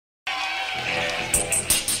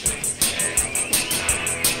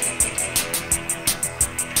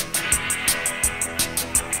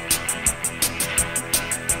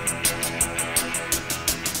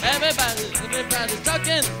everybody's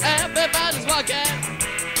talking, everybody's walking.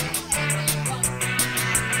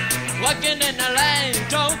 Walking in the lane,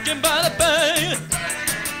 talking by the bay.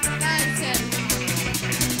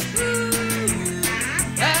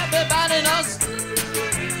 Everybody knows.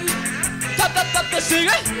 Top, top, top, the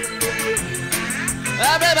singer.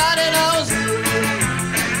 Everybody knows.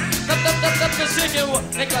 Top, top, top, top, the singer. What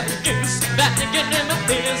they got to use that to get in my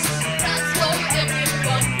face. That's for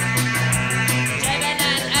everyone. Taking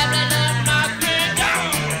and everyone knocking down.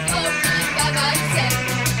 Going by myself.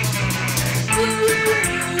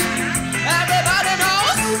 Everybody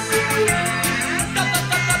knows. Top, top,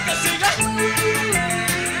 top, top, the singer.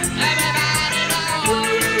 Everybody knows.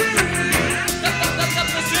 Top, top, top, top,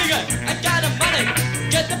 the singer. I got the money,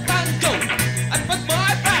 get the banjo. I put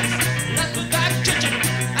my bags, not to that kitchen.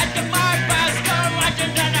 I get my bags, go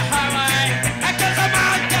walking down the highway. I get the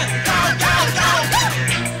mountain, go, go, go, go.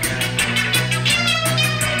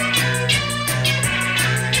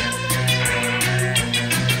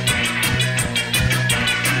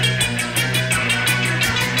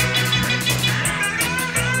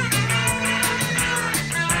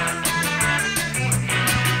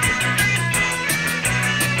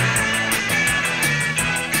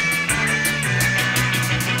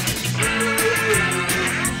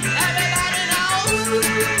 Everybody knows.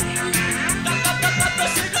 Top, top, top, top, the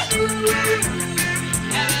singer.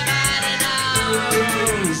 Everybody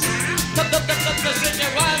knows. Top, top, top, top, the singer.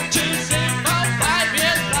 1, 2, 3, 4, 5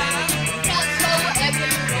 years long. That's for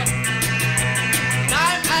everyone.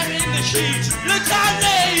 Now I'm in the heat. Looks like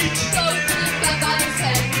late. So deep by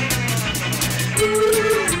myself.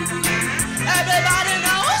 Everybody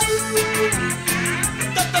knows.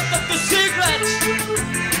 Top, top, top, the secret.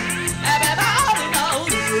 Everybody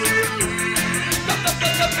knows. Top, top,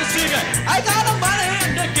 top, top, the secret. I got the money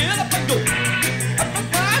and the get up and go. I put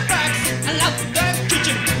my bags and love the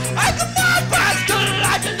kitchen. I got my bags to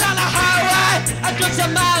lighting down the highway. I took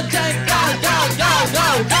some mountain. Go, go, go, go,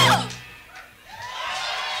 go.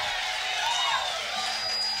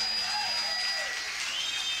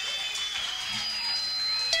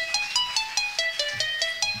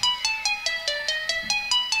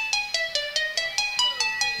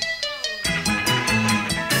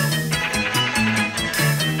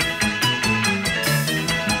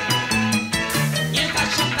 You got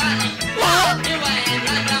somebody, you ain't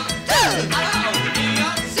like them. Hello, New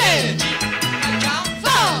York City. I jump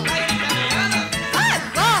for, I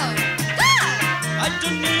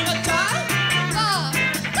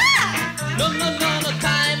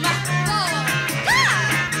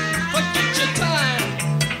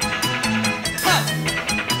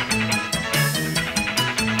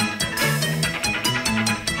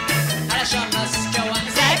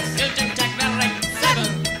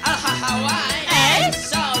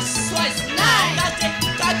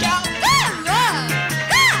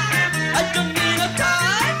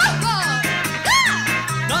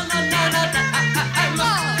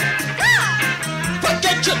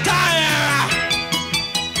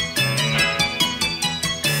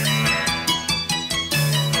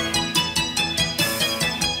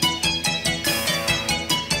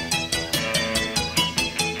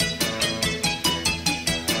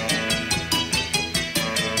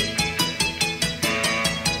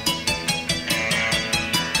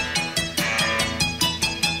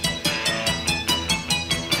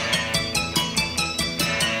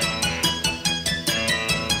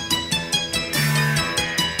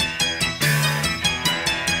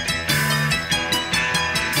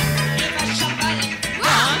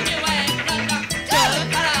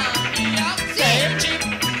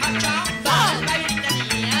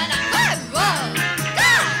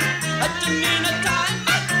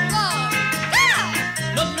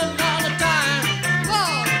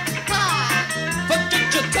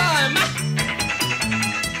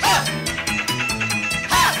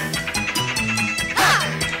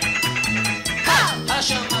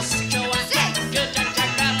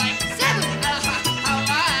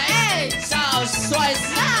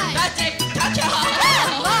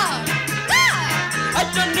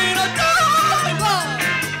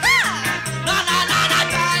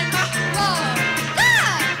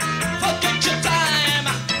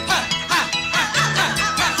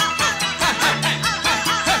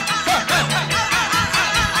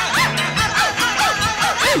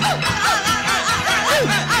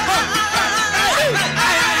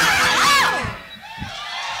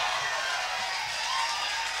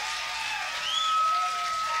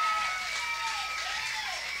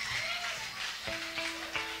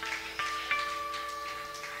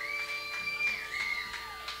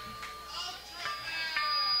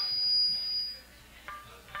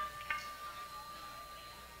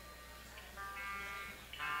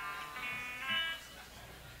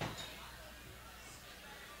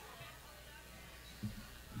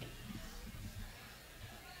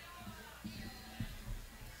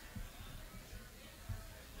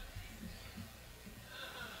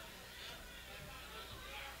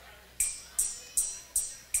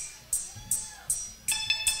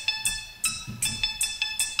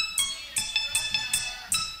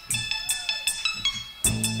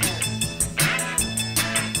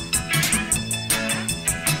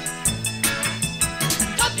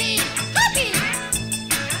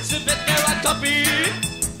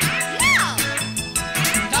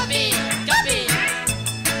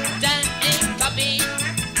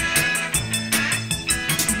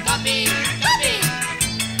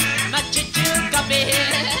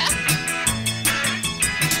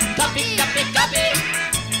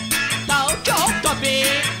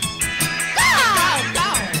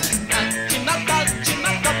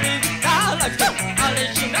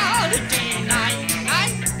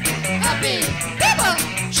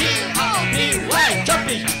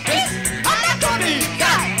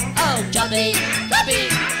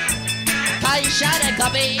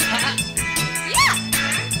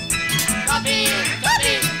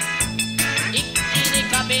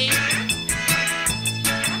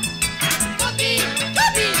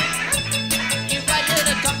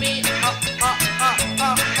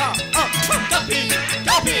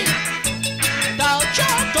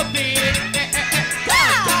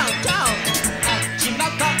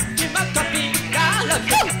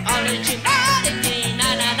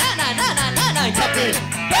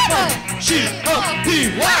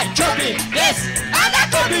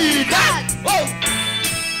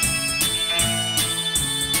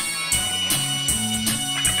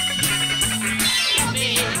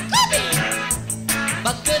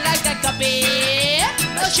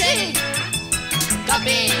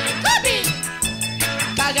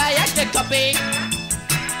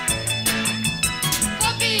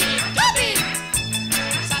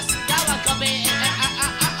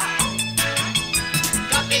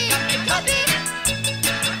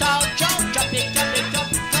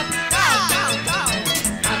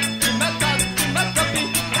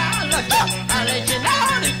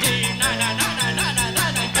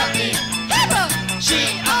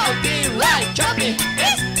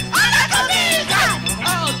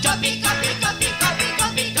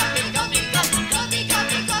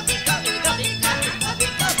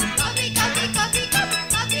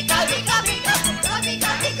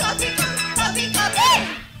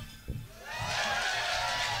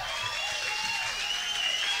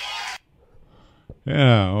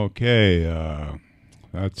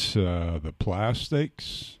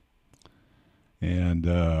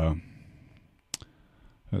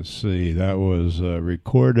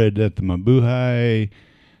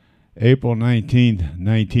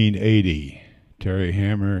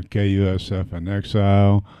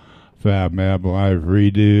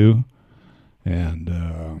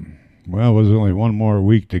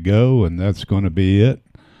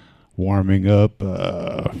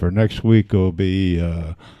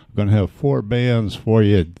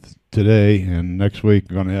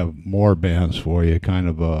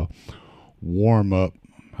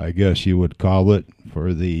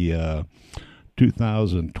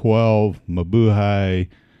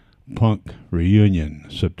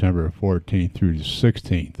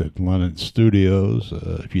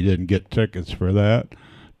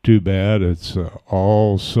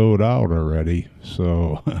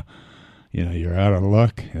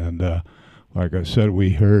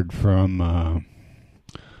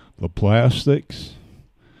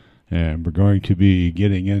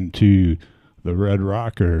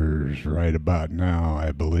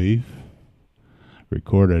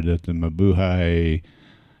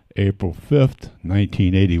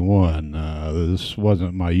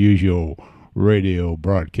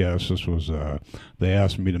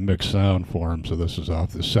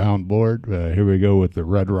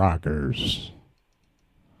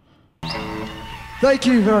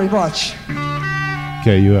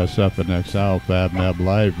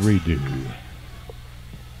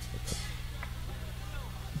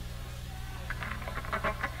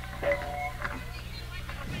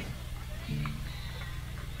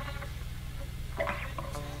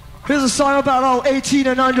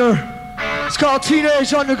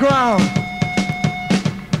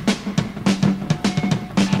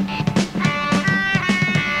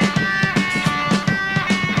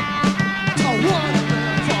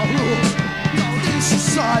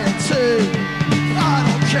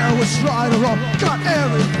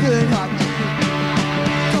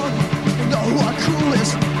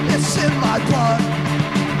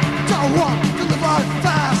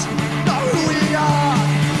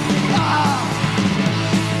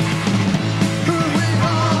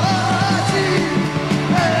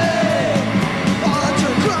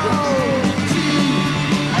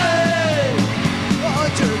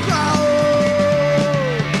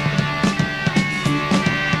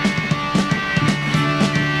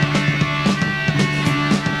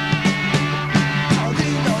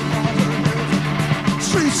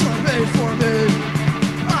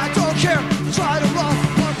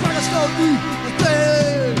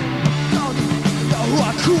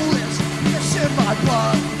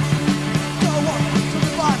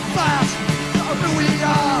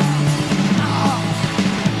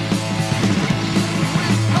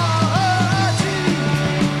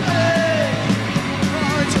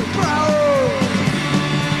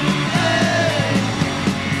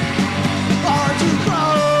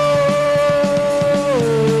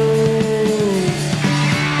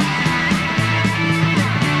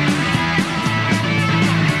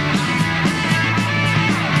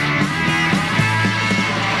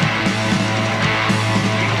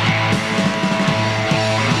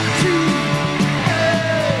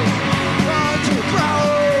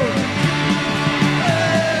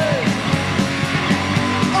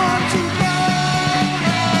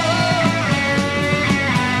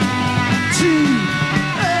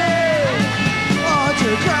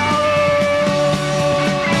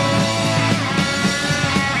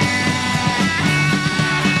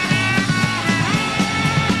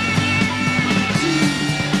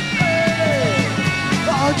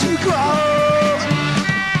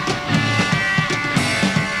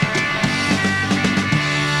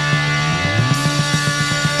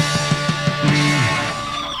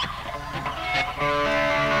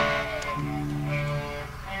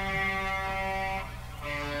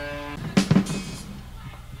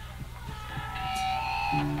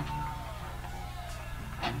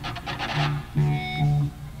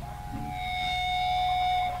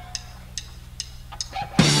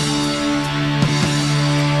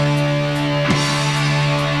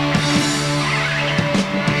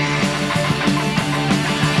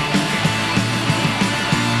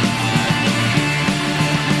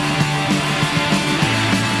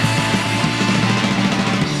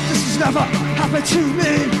happened to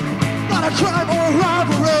me, not a crime or a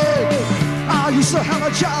robbery. I used to have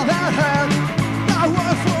a job at hand. I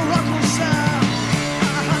worked for Uncle Sam.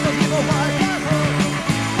 I had to give a wife at her.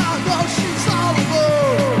 I know she's all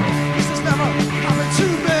alone. This has never happened to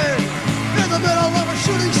me. In the middle of a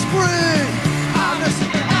shooting spree, I'm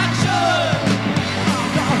missing in action. I'm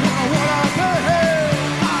not what I wanna be.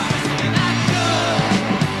 I'm missing in action.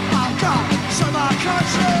 I've got to serve my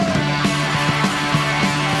country.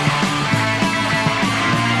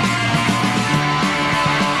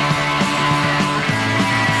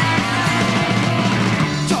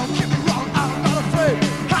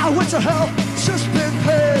 I went to hell, just been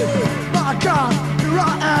paid. My God, here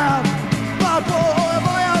I am. My boy,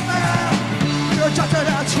 my old man. You're adopted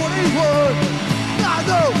at 21. I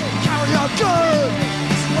know, carry on good.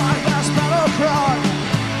 It's my last battle cry.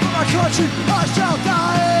 For my country, I shall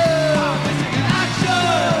die. I'm missing in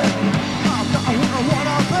action. I'm not where I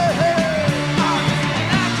wanna be. I'm missing in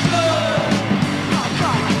action. I've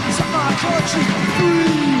got to set my country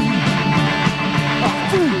free. I'm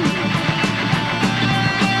free.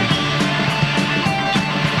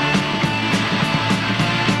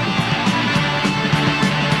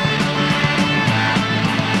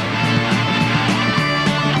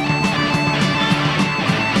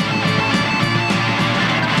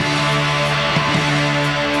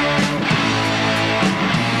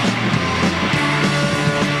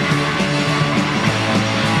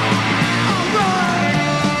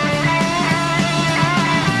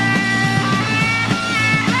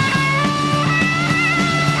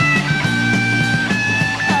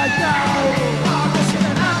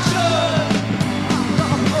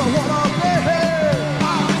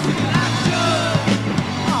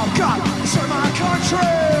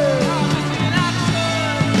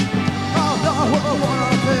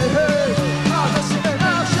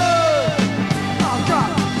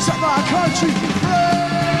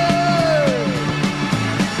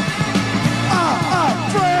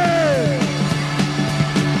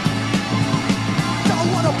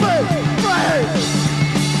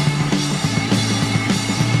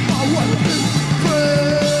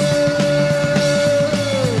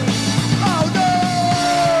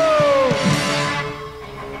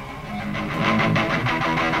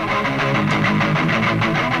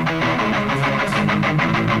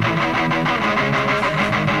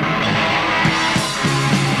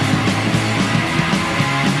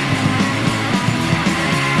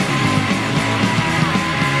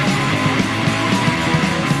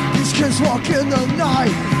 Walk in the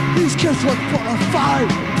night, these kids look for a fight.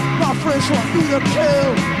 My friends want me to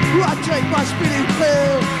kill, I take my speeding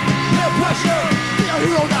pill. Peer pressure, be a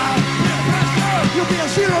hero now. Peer pressure, you'll be a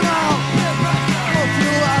zero now. Peer pressure, don't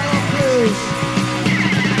feel out of place.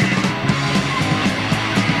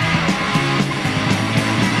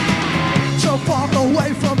 So far away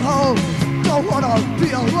from home, don't wanna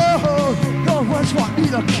be alone. No one's want me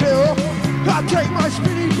to kill, I take my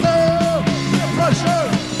speeding pill. Peer pressure.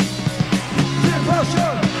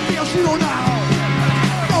 Pressure, be a zero now.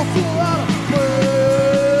 Don't feel out of place.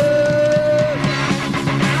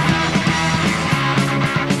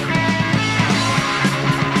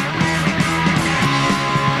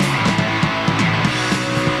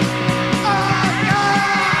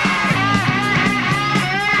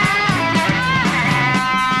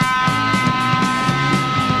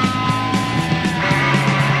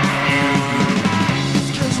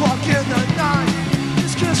 These kids walk in the night.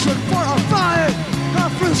 These kids look for a fight. My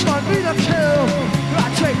friends want me to kill, I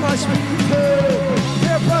take my speed pill.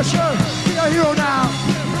 Peer pressure, be a hero now.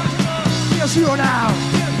 Be a zero now.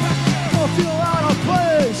 Don't feel out of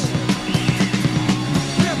place.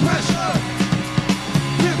 Peer pressure,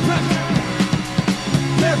 peer pressure,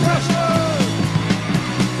 peer pressure.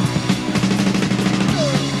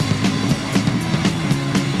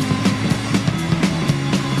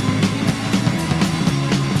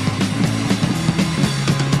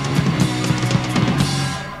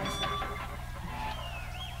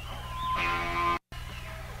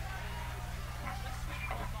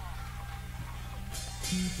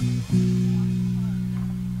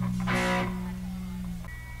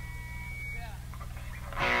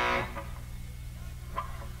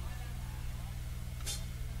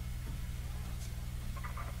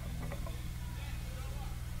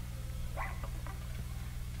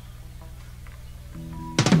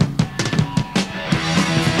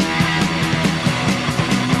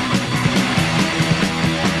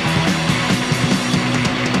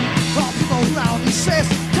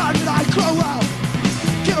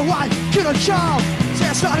 Get a job,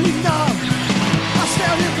 that's not enough. I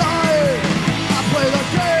stand in line, I play the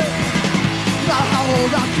game. Not how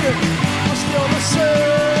old I get, I'm still the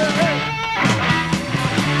same.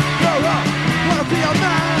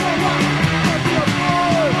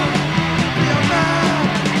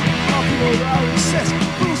 reality says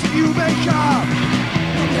rules that you make up.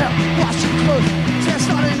 Don't have watching close, that's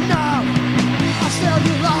not enough. I stay on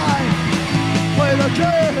your line, play the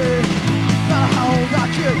game. No matter how old I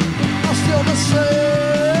get, I'm still the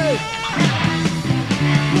same.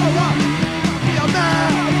 Grow up, wanna be a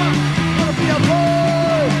man, wanna be a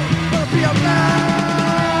boy, wanna be a man.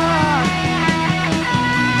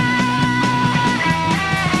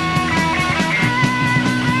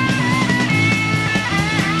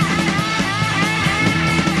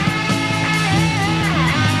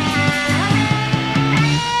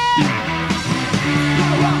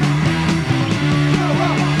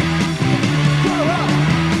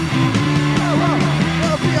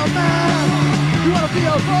 Be a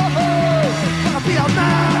boy, wanna be a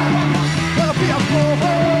man, wanna be a boy.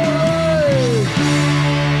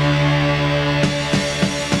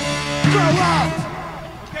 Grow up.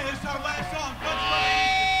 Okay, this is our last song.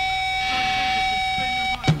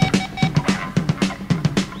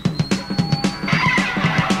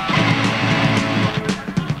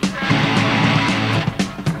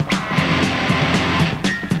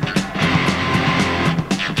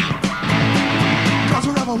 Cause a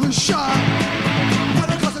revolution.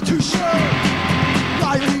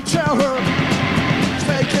 Lying terror,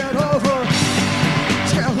 take it over.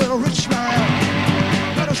 Tell little rich man,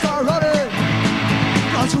 better start running.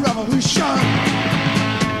 God's a revolution.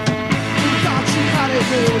 Got you out of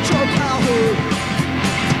here with your power.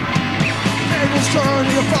 Tables turn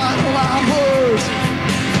to your final hours.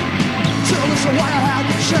 Tell us why I had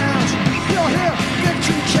the chance. You're here,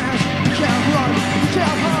 victory chance. You can't run, you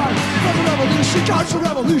can't hide. God's a revolution, God's a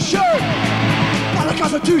revolution. The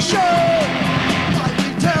Constitution,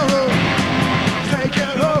 lightning terror, take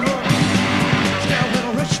it over. Scale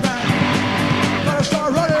little rich man, better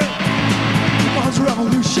start running. God's a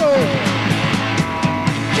revolution.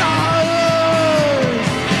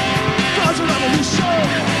 God's a revolution.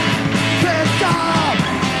 Picked up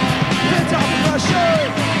aggression.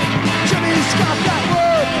 Jimmy's got that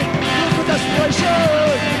word, look for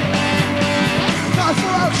desperation. Time for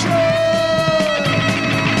action.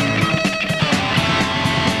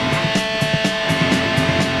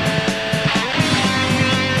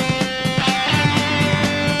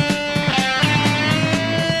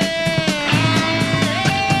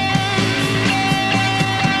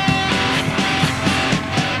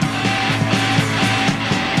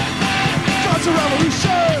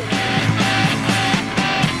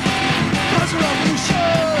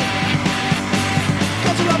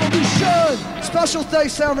 Special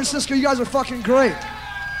thanks, San Francisco. You guys are fucking great.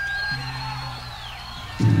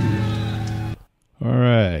 All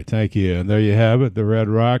right, thank you. And there you have it, the Red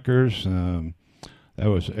Rockers. That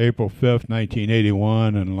was April 5th,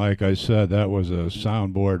 1981, and like I said, that was a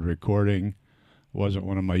soundboard recording. It wasn't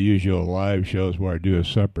one of my usual live shows where I do a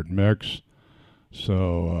separate mix,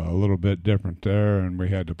 so a little bit different there, and we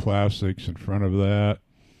had the plastics in front of that.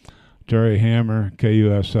 Terry Hammer,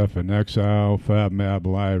 KUSF and Exile, FAB MAB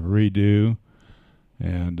Live Redo.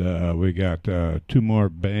 And we got 2 more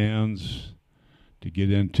bands to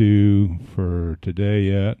get into for today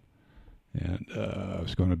yet. And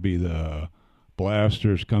it's going to be the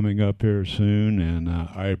Blasters coming up here soon, and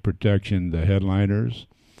Eye Protection, the headliners.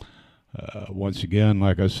 Once again,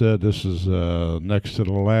 like I said, this is next to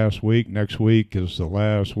the last week. Next week is the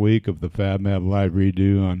last week of the FAB MAB Live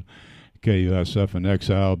Redo on KUSF and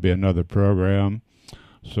Exile. Will be another program.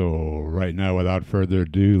 So right now, without further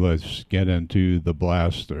ado, let's get into the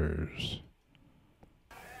Blasters.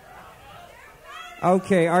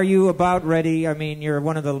 Okay, are you about ready? I mean, you're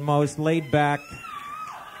one of the most laid-back,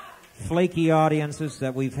 flaky audiences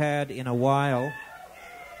that we've had in a while.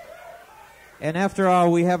 And after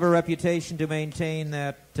all, we have a reputation to maintain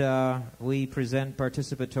that we present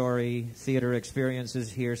participatory theater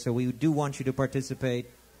experiences here, so we do want you to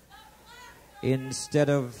participate instead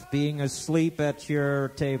of being asleep at your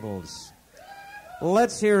tables.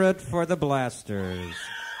 Let's hear it for the Blasters.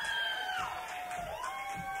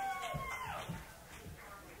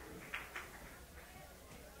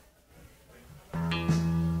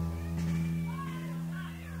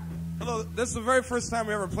 Hello, this is the very first time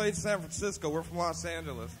we ever played San Francisco. We're from Los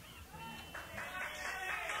Angeles.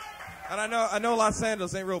 And I know Los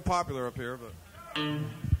Angeles ain't real popular up here, but...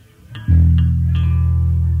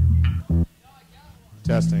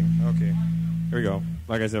 Testing. Okay. Here we go.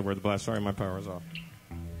 Like I said, we're the Blast. Sorry, my power is off.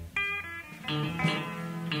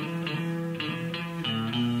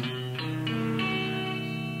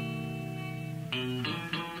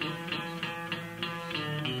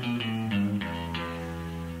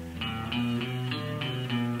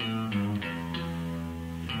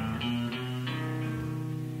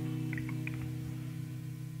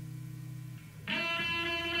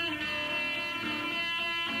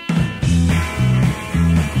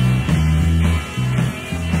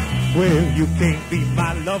 Well, you can't be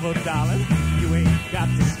my lover, darling. You ain't got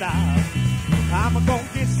the style. I'm gonna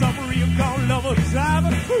get some real gone lover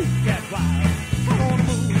driving. Ooh, that wild. I wanna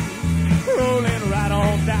move, rolling right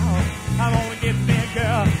on down. I wanna get me a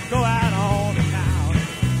girl, go out on the town.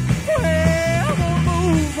 Well, I'm gonna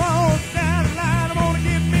move on down the line. I'm gonna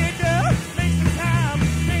get me a girl, make some time.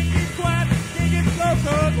 Can't keep quiet, can't get slow,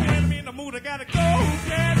 'cause when I'm in the mood, I gotta go,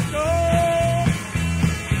 let's go.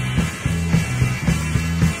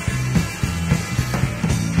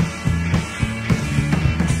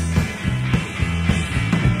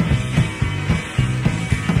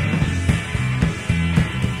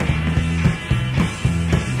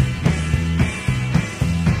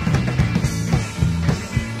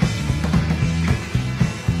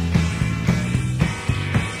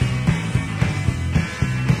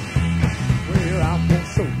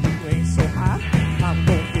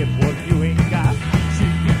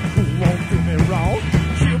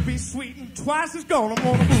 Twice as gone, I'm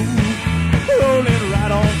gonna move, rolling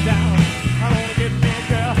right on down. I wanna get me a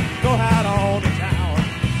girl, go out on the town.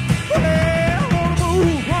 Well, I'm gonna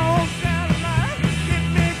move on down the line, get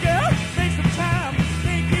me a girl, take some time.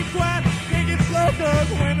 Can't keep quiet, can't get slow,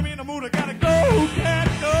 'cause when I'm in the mood, I gotta go, gotta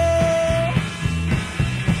go.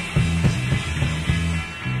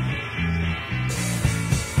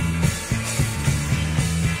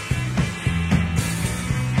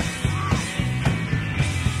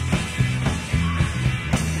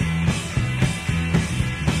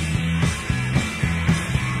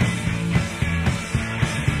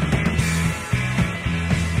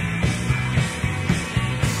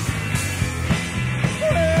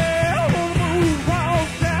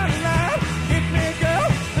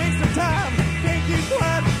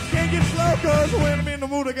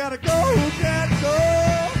 I gotta go, gotta go.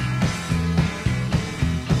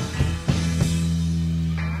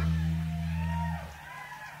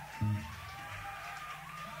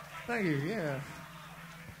 Thank you, yeah.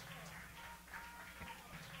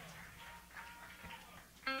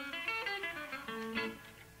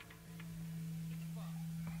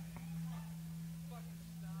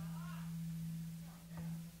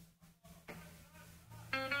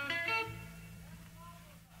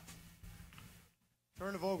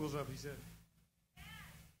 Turn the vocals up, he said.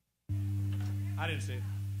 I didn't say it.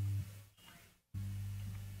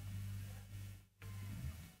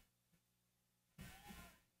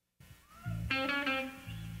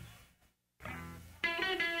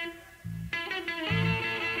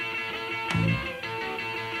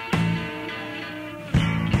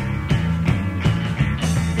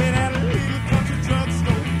 Been at a little country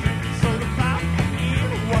drugstore, soda pop,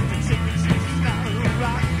 and what the chicken she's not a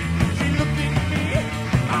rock. She looked at me,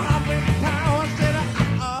 I'm in town. I said,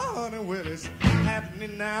 honey, well, it's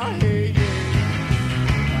happening now. Hey,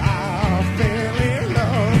 yeah, I fell in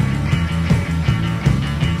love.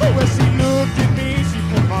 Oh, well, she looked at me, she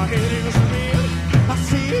put my head in a spin. I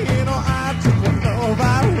see in her eye, took her love I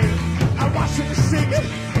win. I watched her singing,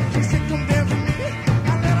 she said, come dance with me.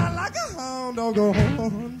 I let her like a hound dog go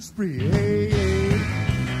on spree. Hey,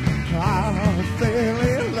 yeah, I fell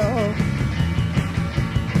in love.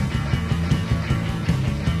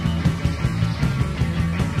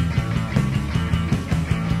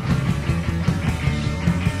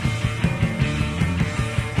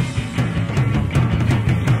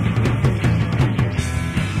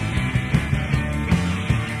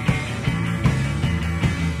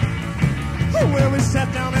 Well, we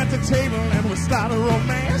sat down at the table and we started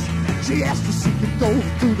romance. She asked if she could go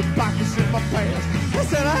through the pockets in my pants. I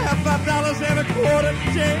said I have $5 and a quarter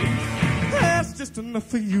change. That's just enough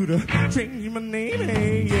for you to change my name.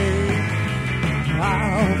 Hey, yeah,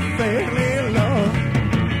 I fell in love.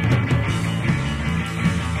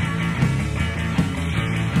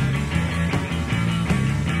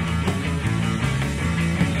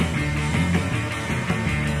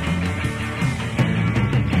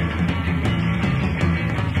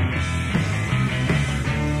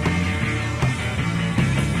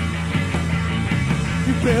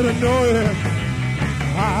 Better know it,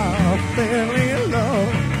 I fell in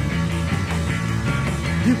love.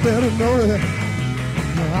 You better know it,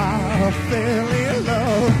 I fell in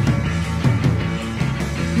love.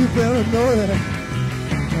 You better know it,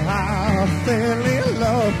 I fell in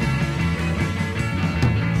love.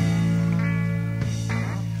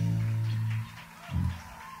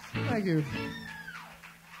 Thank you.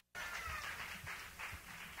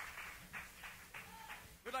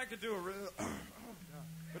 We'd like to do a real...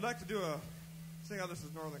 We'd like to do a, seeing how this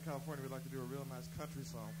is Northern California, we'd like to do a real nice country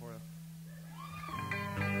song for you.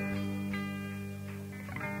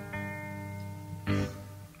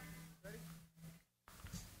 Ready?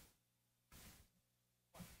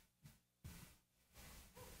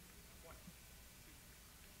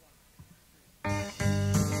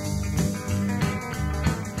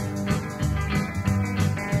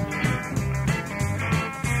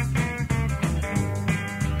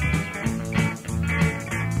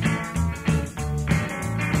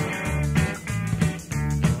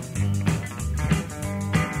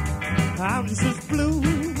 I'm just as blue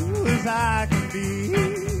as I can be.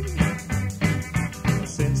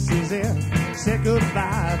 Since he's there, said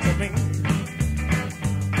goodbye to me.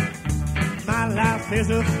 My life is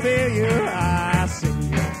a failure, I see.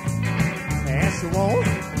 And she won't,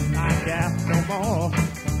 I got no more,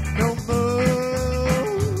 no more.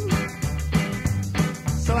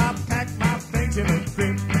 So I pack my things in a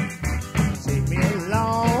trip, take me a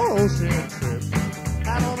long ocean trip,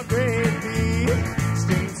 out on a great big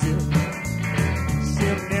steamship.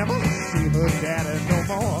 She'll never see her daddy no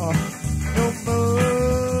more, no more.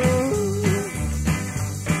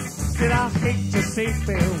 Did I hate to say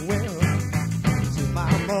farewell to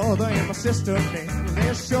my mother and my sister,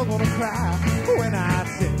 they're sure gonna cry when I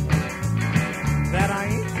tell that I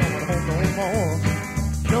ain't coming home no more,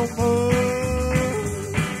 no more.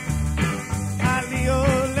 Ali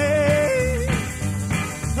ole,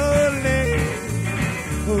 ole,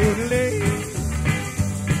 ole.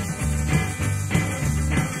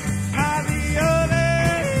 Ali ole,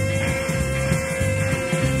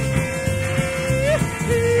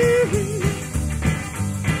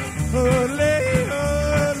 ole.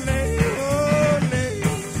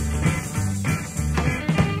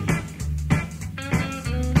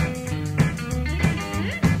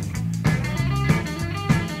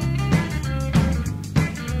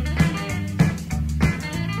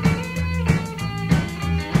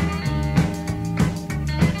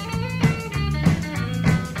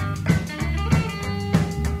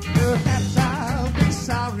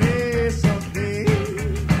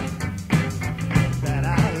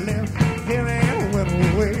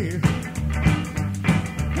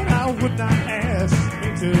 Would not ask me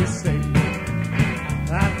to stay.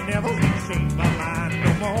 I never changed my mind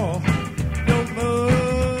no more, no more.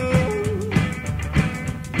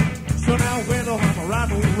 So now whether I'm right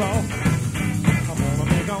or wrong, I'm gonna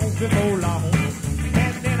make on before long,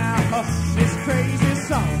 and then I hush this crazy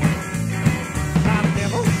song. I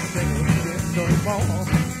never sing this no more,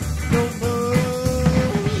 no more.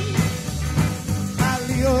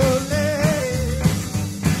 Ali-ole,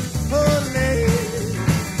 ole.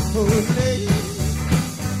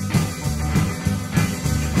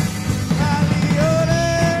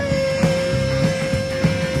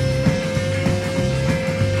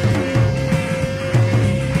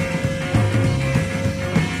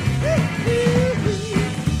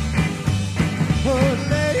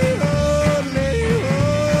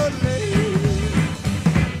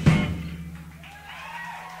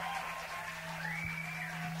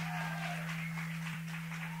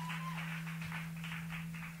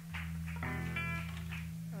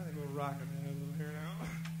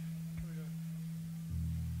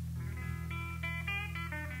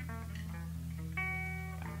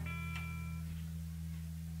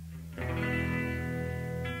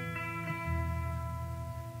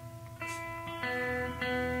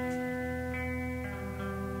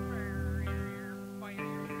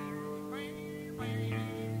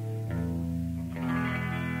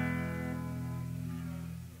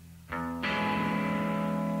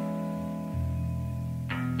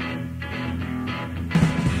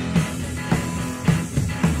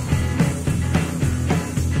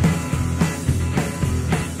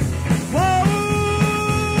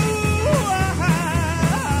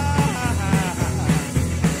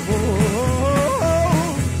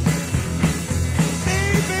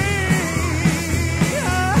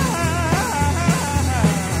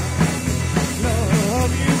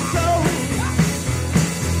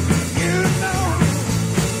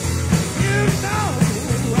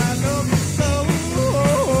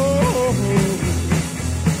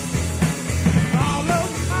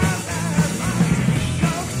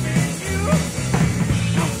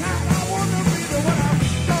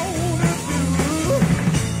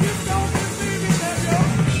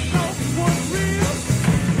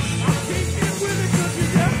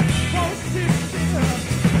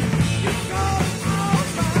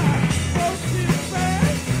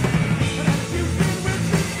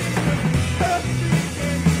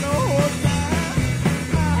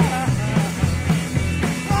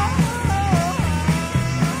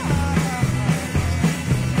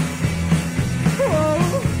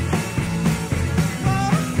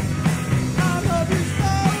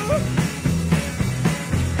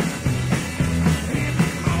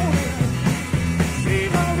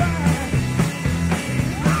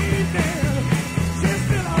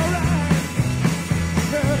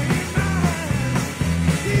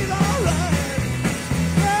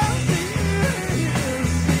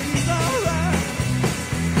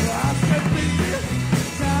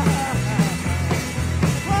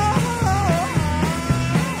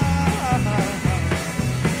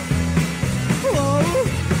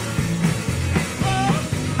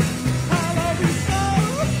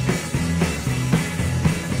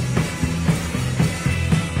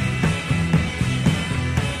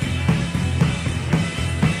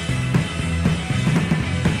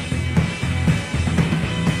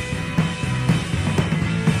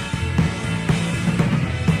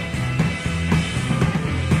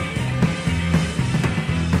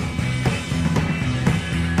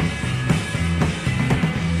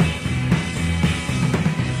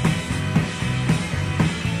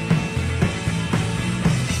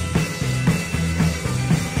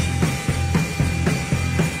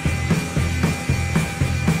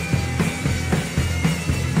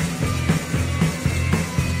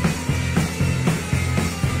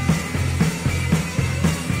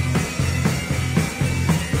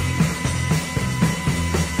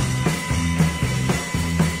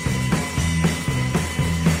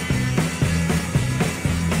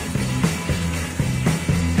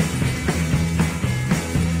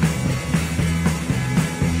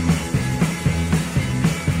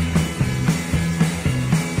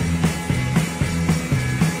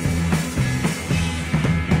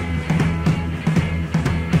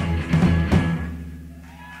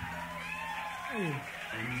 We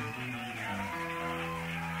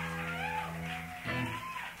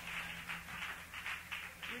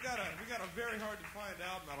got a very hard to find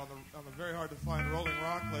album out on the very hard to find Rolling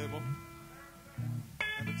Rock label.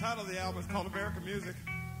 And the title of the album is called American Music.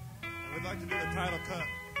 And we'd like to do the title cut.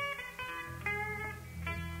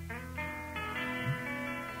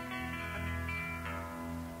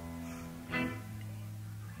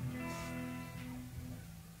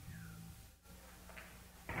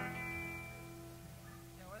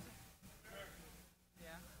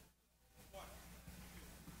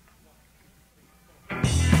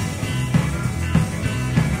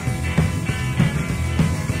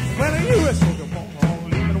 Well, the U.S. soldier born,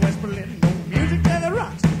 live in West Berlin, no music that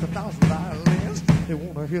rocks with 1,000 violins. They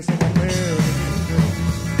want to hear some American music.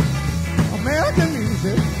 American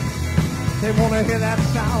music. They want to hear that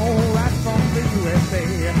sound right from the USA.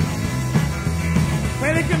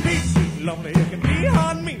 Well, it can be sweet, lovely, it can be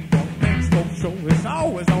hard and mean. One thing smoke show is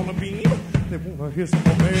always on the beam. They want to hear some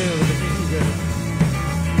American music.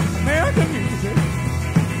 American music.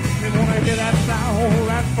 They want to hear that sound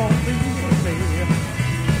right from the USA.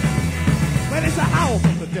 Well, it's a howl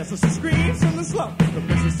from the desert, some screams from the slums, the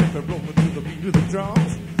Mississippi rolling to the beat of the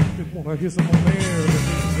drums. They want to hear some American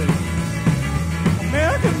music.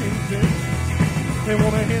 American music. They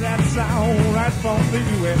want to hear that sound right from the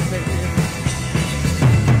USA.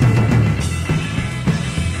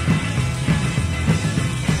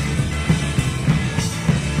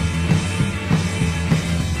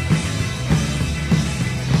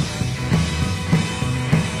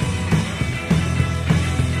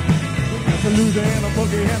 Louisiana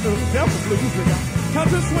boogie and the Delta blues. We got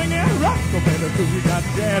country swing and rock, no better too. We got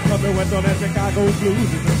jazz from the West on that Chicago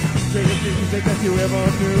blues. It's the greatest music that you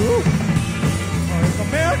ever knew. Oh, it's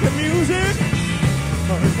American music.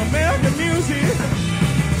 Oh, it's American music.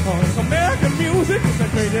 Oh, it's American music. It's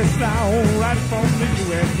the greatest sound right from the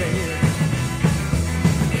USA.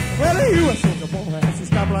 Well, the U.S. soldier boy has to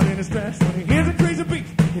stop right in his tracks when he hears a crazy beat.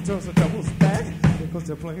 He turns the doubles back because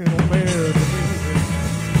they're playing American music.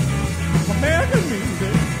 American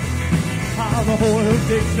music, how the whole world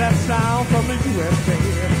digs that sound from the USA.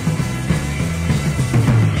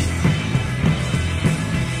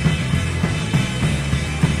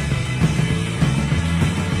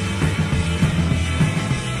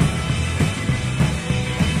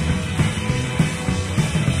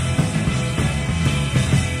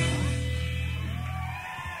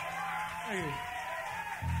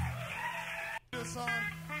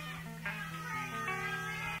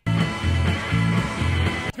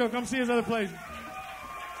 Come see his other place. You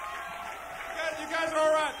guys are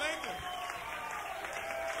all right. Thank you.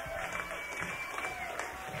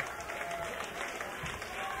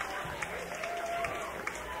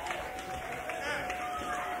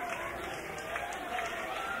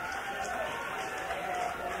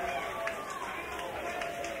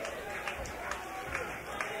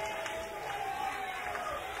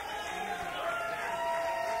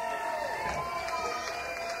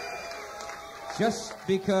 Just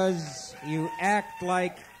because you act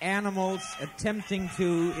like animals attempting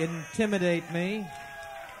to intimidate me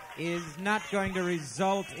is not going to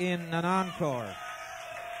result in an encore.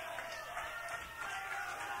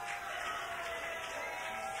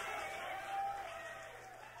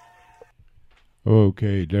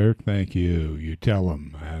 Okay, Dirk, thank you. You tell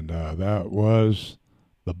them. And that was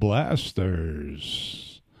the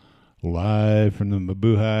Blasters, live from the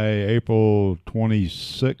Mabuhay, April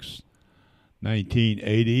 26th.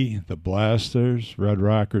 1980, the Blasters, Red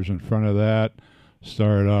Rockers in front of that.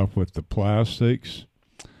 Started off with the Plastics.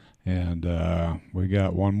 And we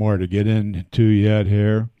got one more to get into yet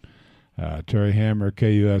here. Terry Hammer,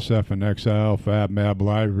 KUSF and Exile, FAB MAB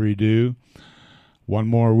Live Redo. One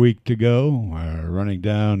more week to go. Running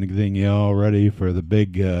down, getting you all ready for the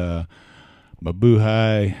big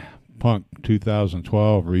Mabuhay Punk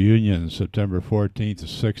 2012 reunion, September 14th to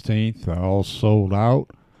 16th. All sold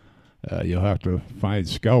out. You'll have to find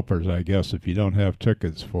scalpers, I guess, if you don't have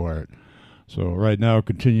tickets for it. So right now,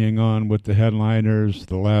 continuing on with the headliners,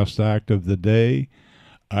 the last act of the day,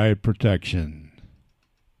 Eye Protection.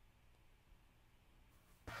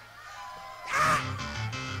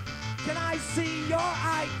 Can I see your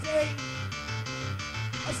ID?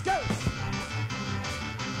 Let's go.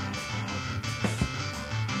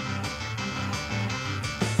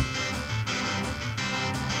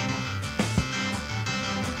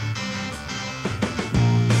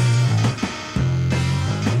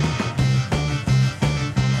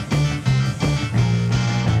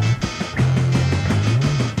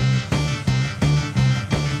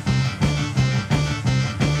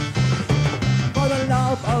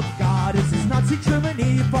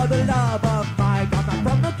 Germany, for the love of my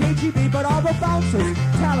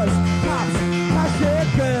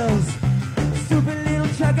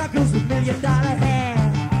girls with $1 million hair.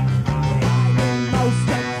 I'm the most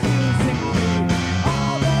accusing me.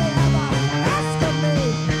 All they ever ask of me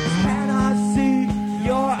is, can I see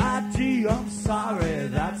your ID? I'm sorry,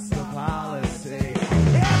 that's the policy.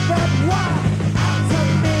 If it were out of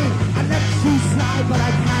me, I'd let you slide, but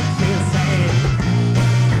I can't feel safe.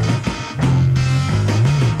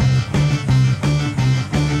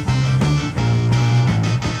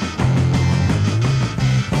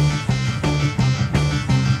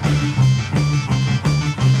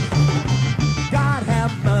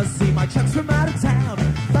 My checks from out of town,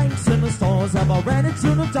 banks in the stores have already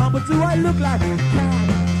turned them down. But do I look like a cat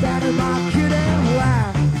that in my kid and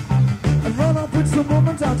whack? And run up with some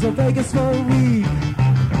woman down to Vegas for a week.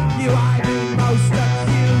 You I be most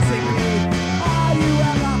accusingly. Are you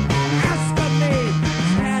ever asking me,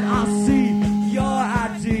 can I see your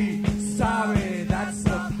ID? Sorry, that's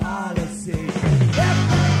the policy. If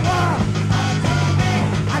it were up to me,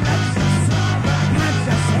 I'd let you slide, but I can't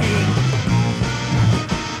just see.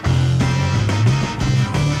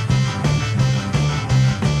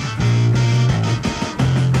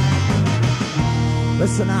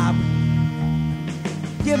 Listen up.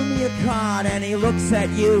 Give me a card and he looks at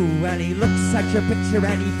you and he looks at your picture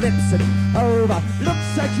and he flips it over.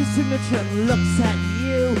 Looks at your signature and looks at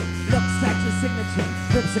you. Looks at your signature,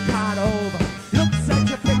 flips the card over. Looks at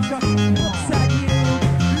your picture, looks at you.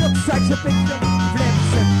 Looks at your picture,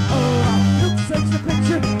 flips it over. Looks at your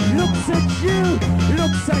picture, looks at you.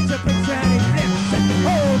 Looks at your picture and he flips it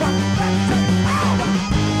over. Flips it over.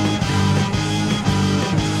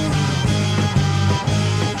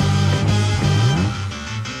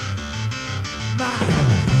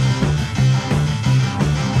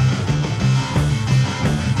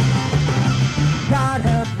 God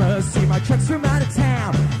have mercy, my truck's from out of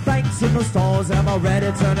town. Banks in the stores have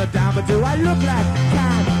already turned it down. But do I look like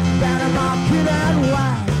cat, bad in my kid and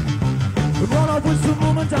white? Run off with some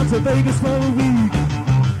woman down to Vegas for a week.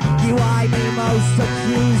 You eye me most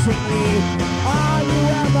accusingly. Are you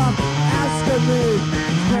ever asking me,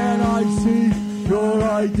 can I see your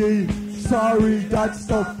ID? Sorry, that's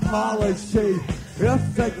the policy.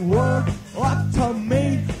 If it were up to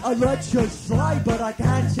me, I'd let you slide, but I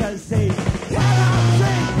can't just see. Can I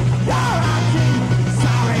see your ID?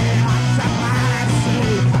 Sorry, that's the policy.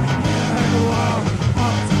 If it were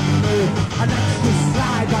up to me, I'd let you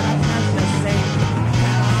slide, but I can't just see.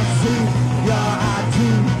 Can I see your ID?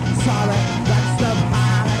 Sorry, that's the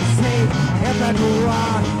policy. If it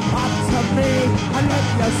were up to me, I'd let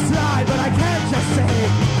you slide, but I can't just see.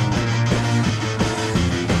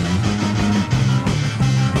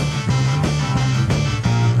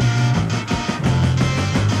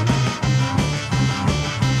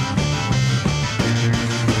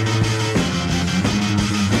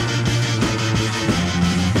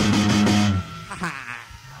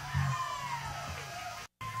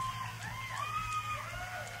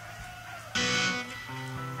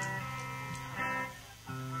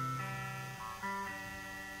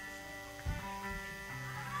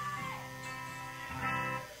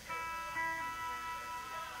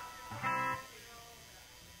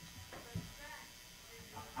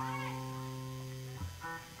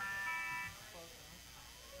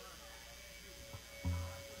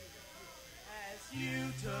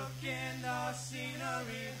 You took in the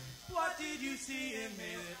scenery. What did you see in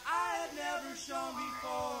me that I had never shown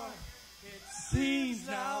before? It seems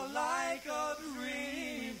now like a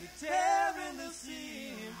dream to tear in the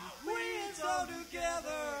seam. We so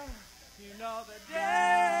together. You know the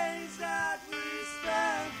days that we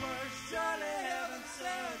spent were surely heaven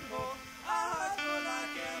sent for our hearts were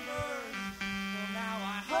like embers. Well, now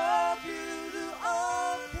I hope you do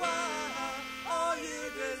all you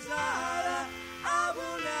desire. I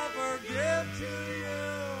will never give to you.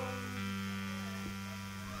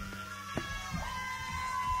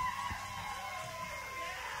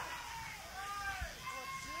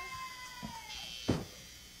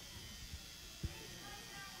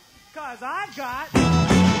 Cause I've got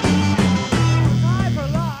time for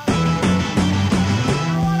love.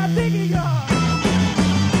 I want a biggie yours.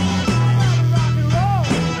 Rock and roll.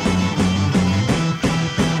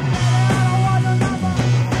 I don't want no number.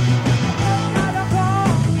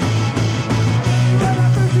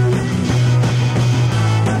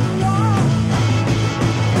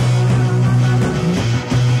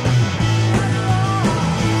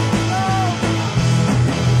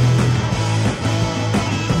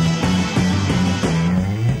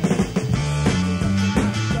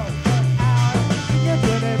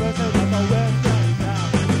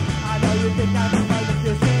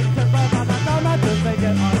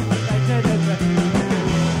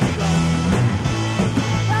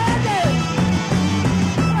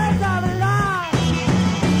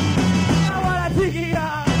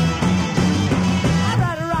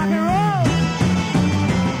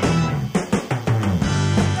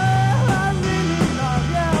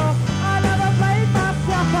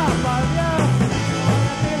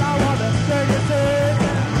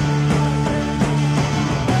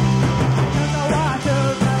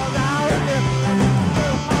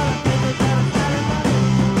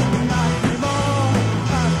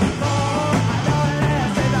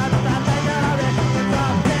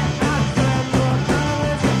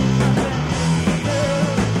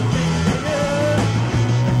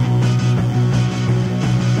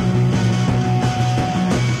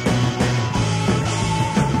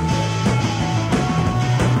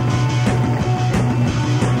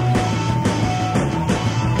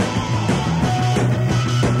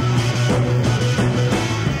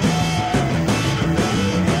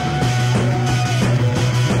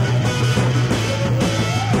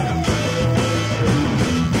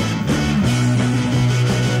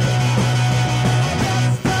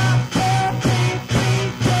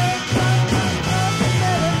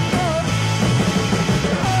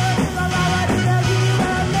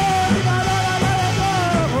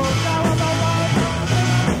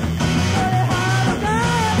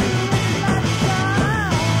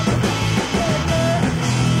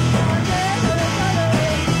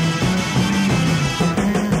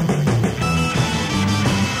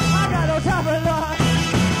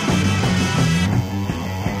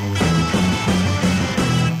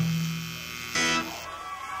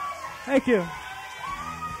 Thank you.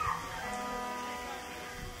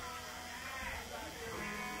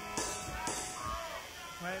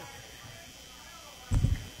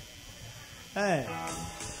 Hey.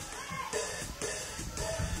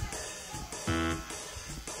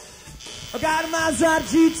 I got a Maserati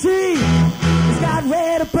GT. It's got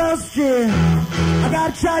red upholstery. I got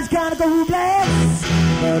a charge kind of go blast,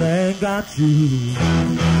 but I ain't got you.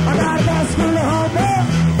 I got a vascular homer.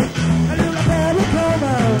 I live like a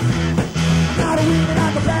diploma. I got a wing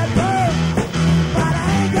like a black bird, but I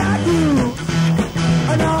ain't got you.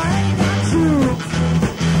 I know I ain't got you.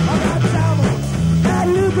 I got Salmon, got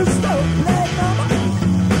Lucas Stoke, leg number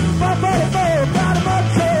 444, got a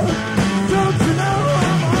motor. Don't you know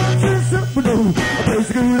I'm on to simple?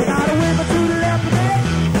 Basically, I got a women to the left of me.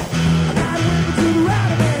 I got a women to the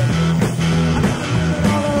right of me. I got women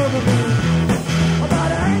all over me. But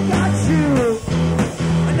I ain't got you.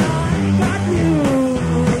 I know I ain't got you.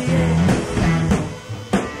 Yeah.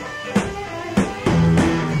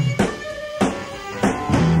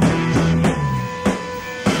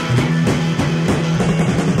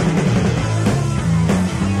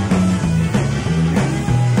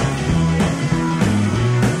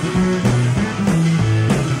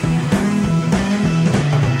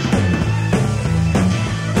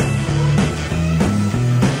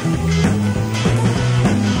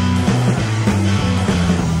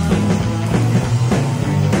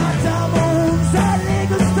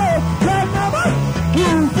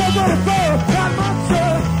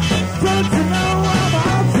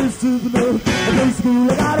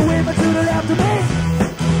 I got a women to the left of me. I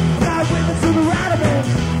got women to the right of me.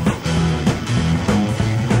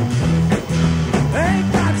 Ain't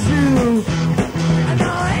got you. I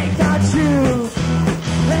know I ain't got you.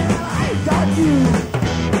 Well, I ain't got you.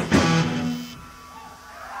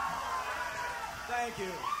 Thank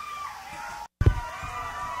you.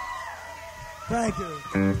 Thank you.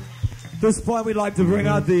 At this point, we'd like to bring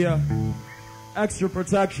out the extra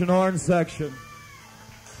protection horn section.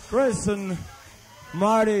 Chris and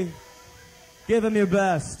Marty, give him your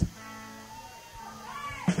best.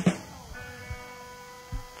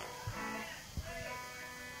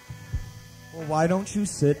 Well, why don't you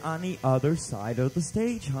sit on the other side of the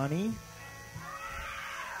stage, honey?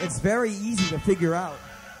 It's very easy to figure out.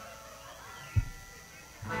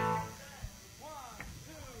 1, 2,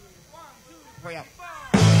 1, 2, 3, 4.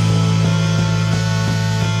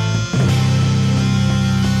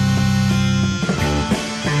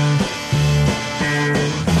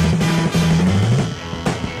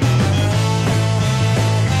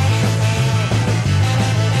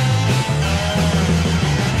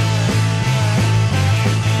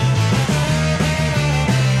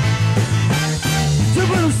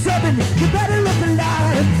 You better look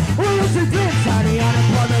alive. Or lose your dreams, honey, on a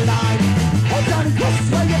borderline. Oh, Johnny Cash,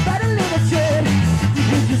 well, you better leave a chin. You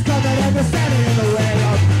can just come and you're standing in the way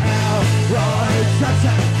of Elroy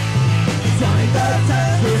Jetson. Johnny the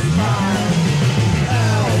Tenth is mine.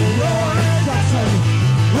 Elroy Jetson,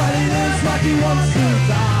 running this like he wants to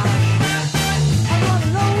die. I'm on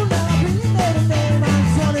alone now, I've really made a name. I'm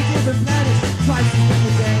trying to give it vanish, trying to win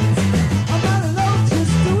the games. I'm not alone,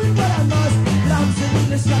 just doing what I must. I'm singing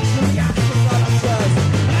this luxury after what I'm just.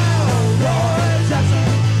 Elroy Jetson,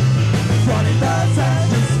 running the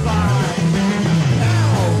Tenth is fine.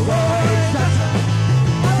 Elroy Jetson,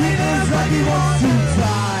 he lives like he wants to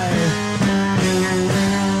die.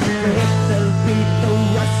 For him there'll be no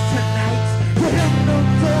rest tonight. For him no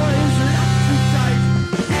door is locked too tight.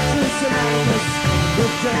 Teachers around us, the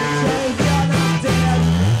graveyard of dead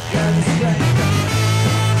and strength.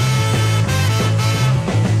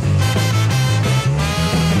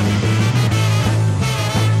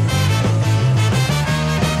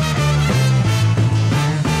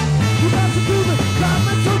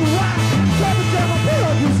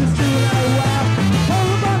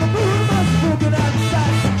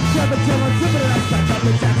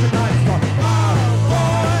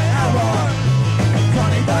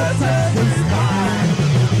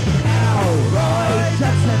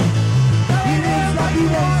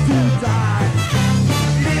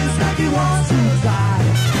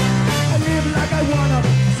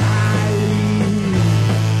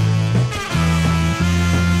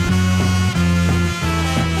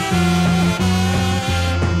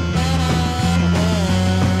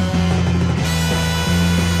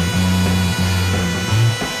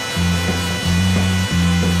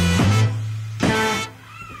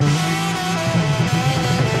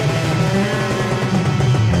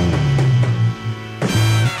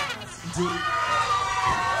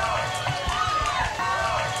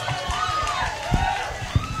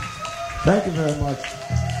 Thank you very much.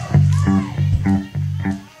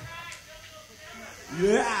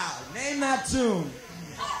 that tune.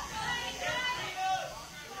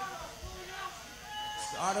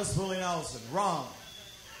 Artist Willie Nelson. Wrong.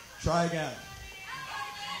 Try again.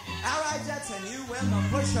 Elroy Jetson, you win the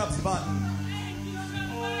push-ups button.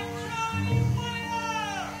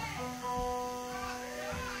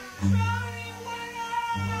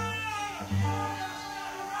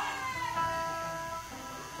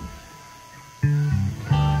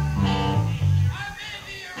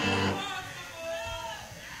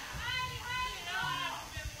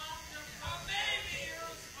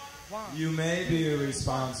 You may be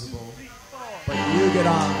irresponsible, but you get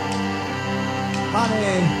on.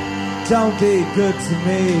 Honey, don't be good to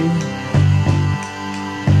me.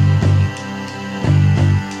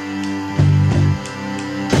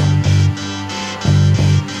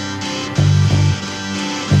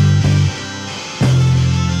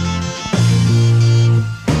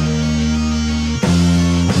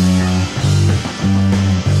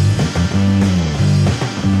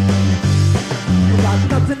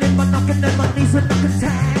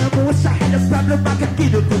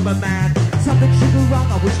 Something should go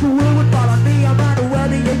wrong, I wish the world would fall on me. I'm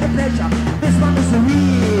unworthy of your pleasure, miss my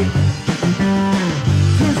misery.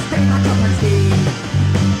 You stay my cup of tea.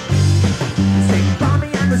 Say by me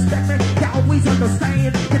and respect me, you always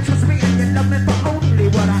understand. You trust me and you love me for only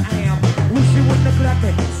what I am. Wish you would neglect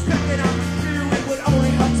me, spend it on you. It would only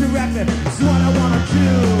help to wreck me. It's what I wanna do.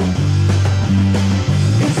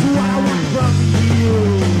 It's what I want from you.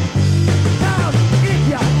 Now, if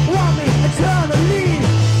you want me eternally,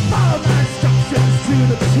 follow my instructions to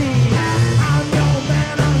the T. I'm your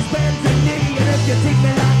man, I'm bending knee. And if you take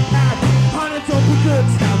me like that, honey, don't be good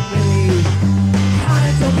to me.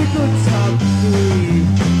 Honey, don't be good to me.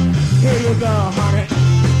 Here you go, honey.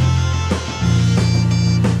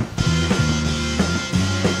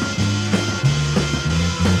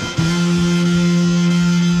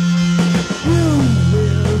 You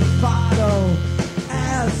will follow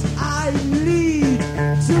as I lead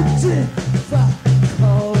to difficulties.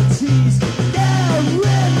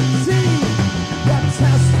 Guarantee that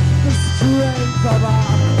test the strength of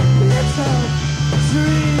our little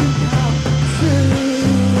dream come true.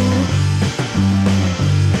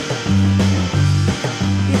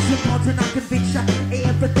 It's important I convict you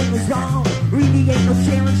everything is wrong. Really ain't no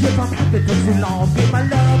challenge if I'm happy for too long. Give my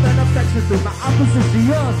love and affection through my opposites to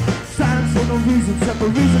yours. Silence for no reason, separate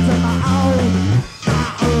reasons of my own. My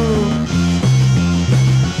own.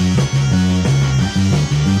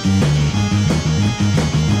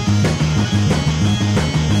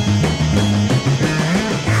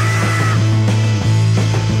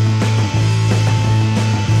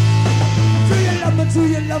 Do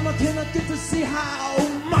you love me? Can I get to see how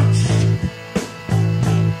much?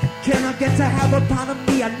 Can I get to have a part of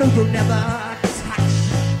me I know you'll never touch?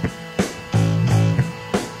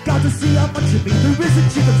 Got to see how much of me there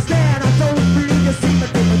isn't you can stand. I don't believe you see me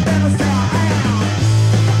different than I say I am.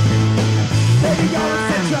 Baby, you're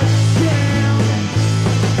such a jam.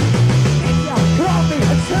 If you want me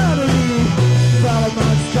eternally, follow my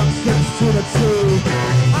instructions to the T.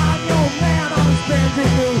 I'm your man, I'm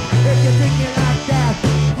spending me. If you think you like that,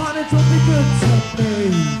 honey, don't be good to me.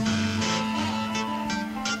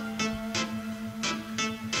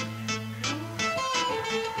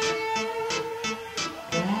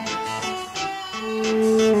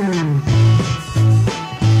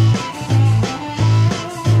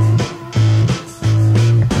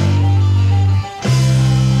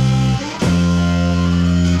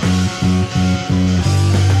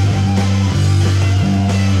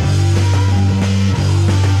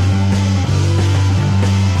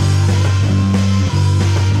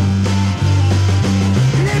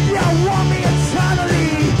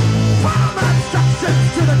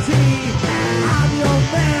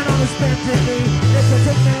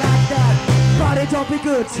 Don't be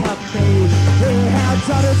good to me. Hey, how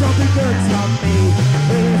daughter, don't be good to me.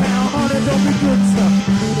 Hey, how honey, don't be good to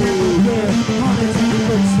me. Yeah, honey, don't be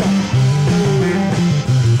good to me.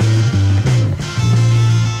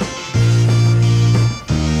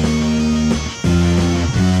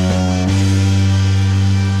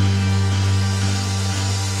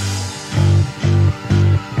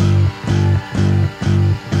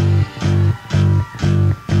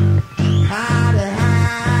 Hidy-Hi-Ho.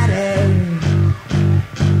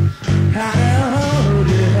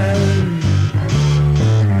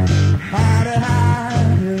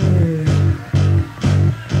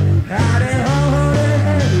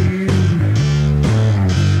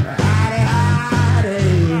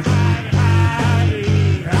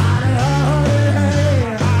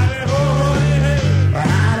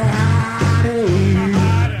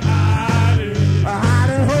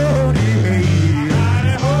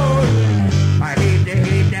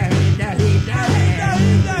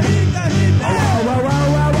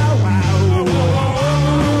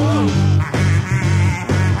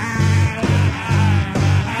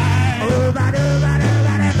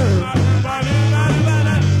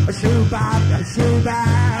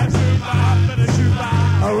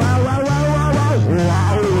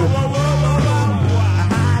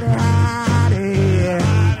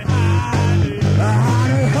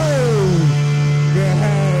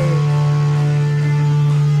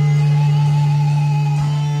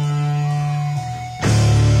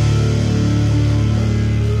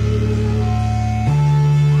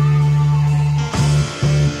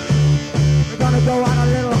 gonna go on a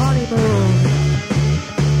little honeymoon.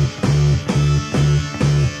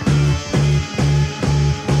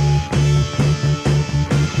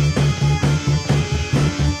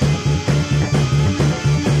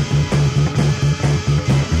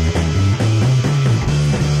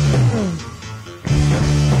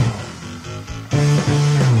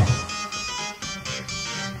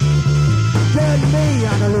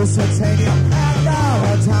 Titanium, and now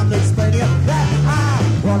our time to explain you that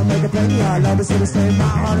I wanna make a penny. I love to see the same. My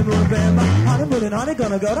honeymoon been my honeymoon and honey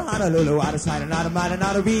gonna go to Honolulu, out of sight and out of mind and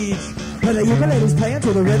out of reach. Where the ukuleles playing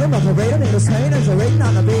to the rhythm of the rain and the stain as you're waiting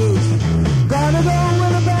on the beach. Gonna go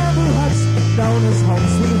with a bamboo hut known as home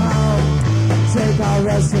sweet home. Take our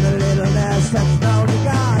rest in a little nest that's known to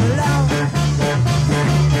God alone.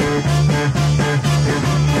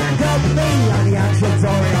 Got me on the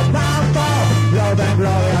Antrodoria bound for love and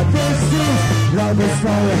glory. This is love and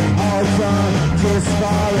story, all done,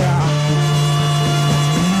 dysphoria.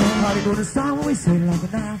 Honeymoon is time when we say love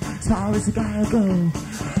and now. As far as you gotta go.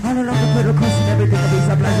 I don't know the put a question, everything will be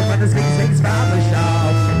so pleasant when the things found the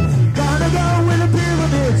show. Gonna go with the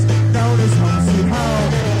pyramids, known as home sweet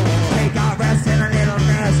home. Take our rest in a little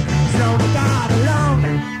nest, slow to God alone.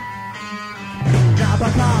 Now my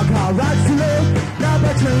car rides slow, now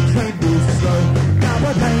my train moves slow. Now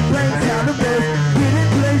my plane breaks down the road, getting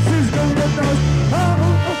places no one knows. Oh,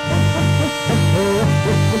 oh, oh, oh,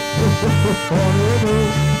 oh,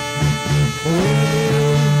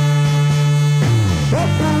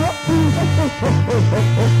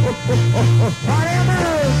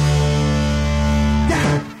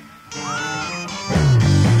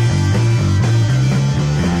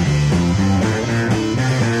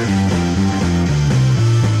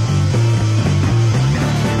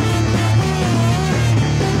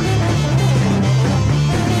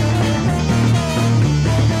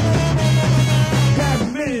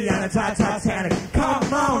 Titanic,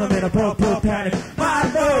 come on, I'm in a purple panic. My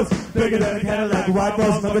nose bigger than a Cadillac, white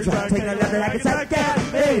rose, number try, take a left like it's a get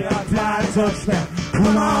me. I'm flying touchdown.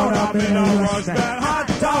 Come on, I'm in a rush man. Hot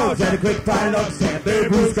dogs at a quick fire love stand. Big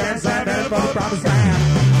Bruce Grand Slam, and both promise land.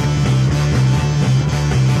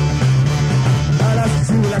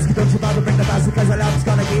 Let's get don't you bother bring the basket, cause the love's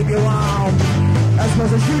gonna keep you warm. I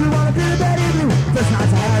suppose I should wanna be the better you. This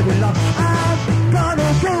night's a heavy love. I'm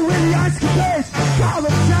gonna go with the ice cream place. Call the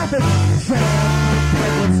traffic jam.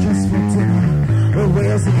 Everyone's just for dinner. The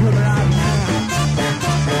wheels are coming out now.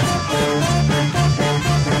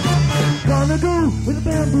 Gonna go with the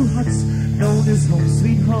bamboo huts known as home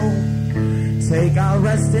sweet home. Take our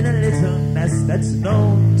rest in a little nest that's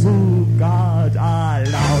known to God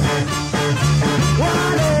alone.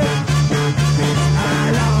 Water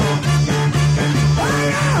alone.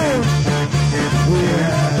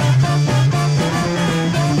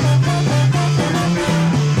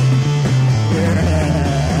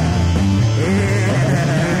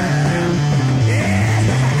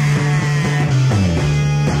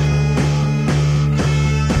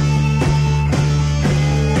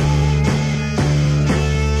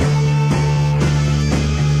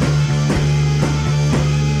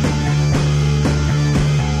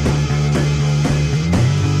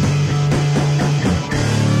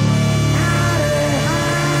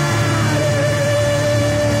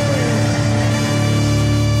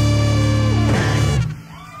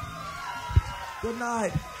 Good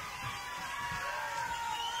night.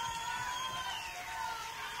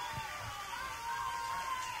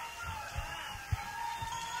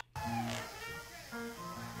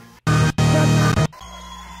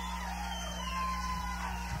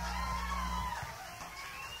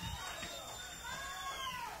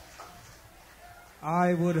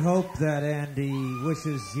 I would hope that Andy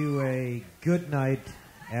wishes you a good night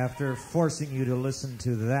after forcing you to listen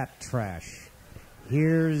to that trash.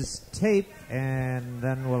 Here's tape, and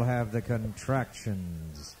then we'll have the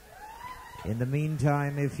contractions. In the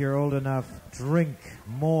meantime, if you're old enough, drink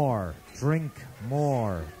more, drink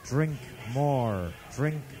more, drink more,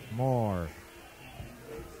 drink more.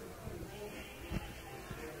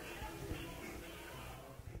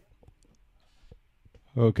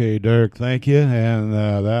 Okay, Dirk, thank you. And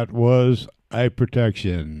that was Eye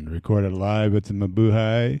Protection, recorded live at the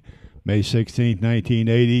Mabuhay, May 16th,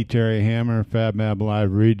 1980. Terry Hammer, FAB MAB Live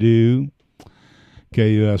Redo,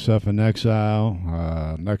 KUSF and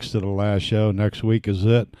Exile. Next to the last show. Next week is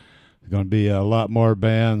it. There's going to be a lot more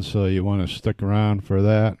bands, so you want to stick around for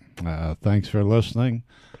that. Thanks for listening.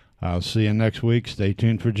 I'll see you next week. Stay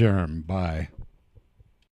tuned for Germ. Bye.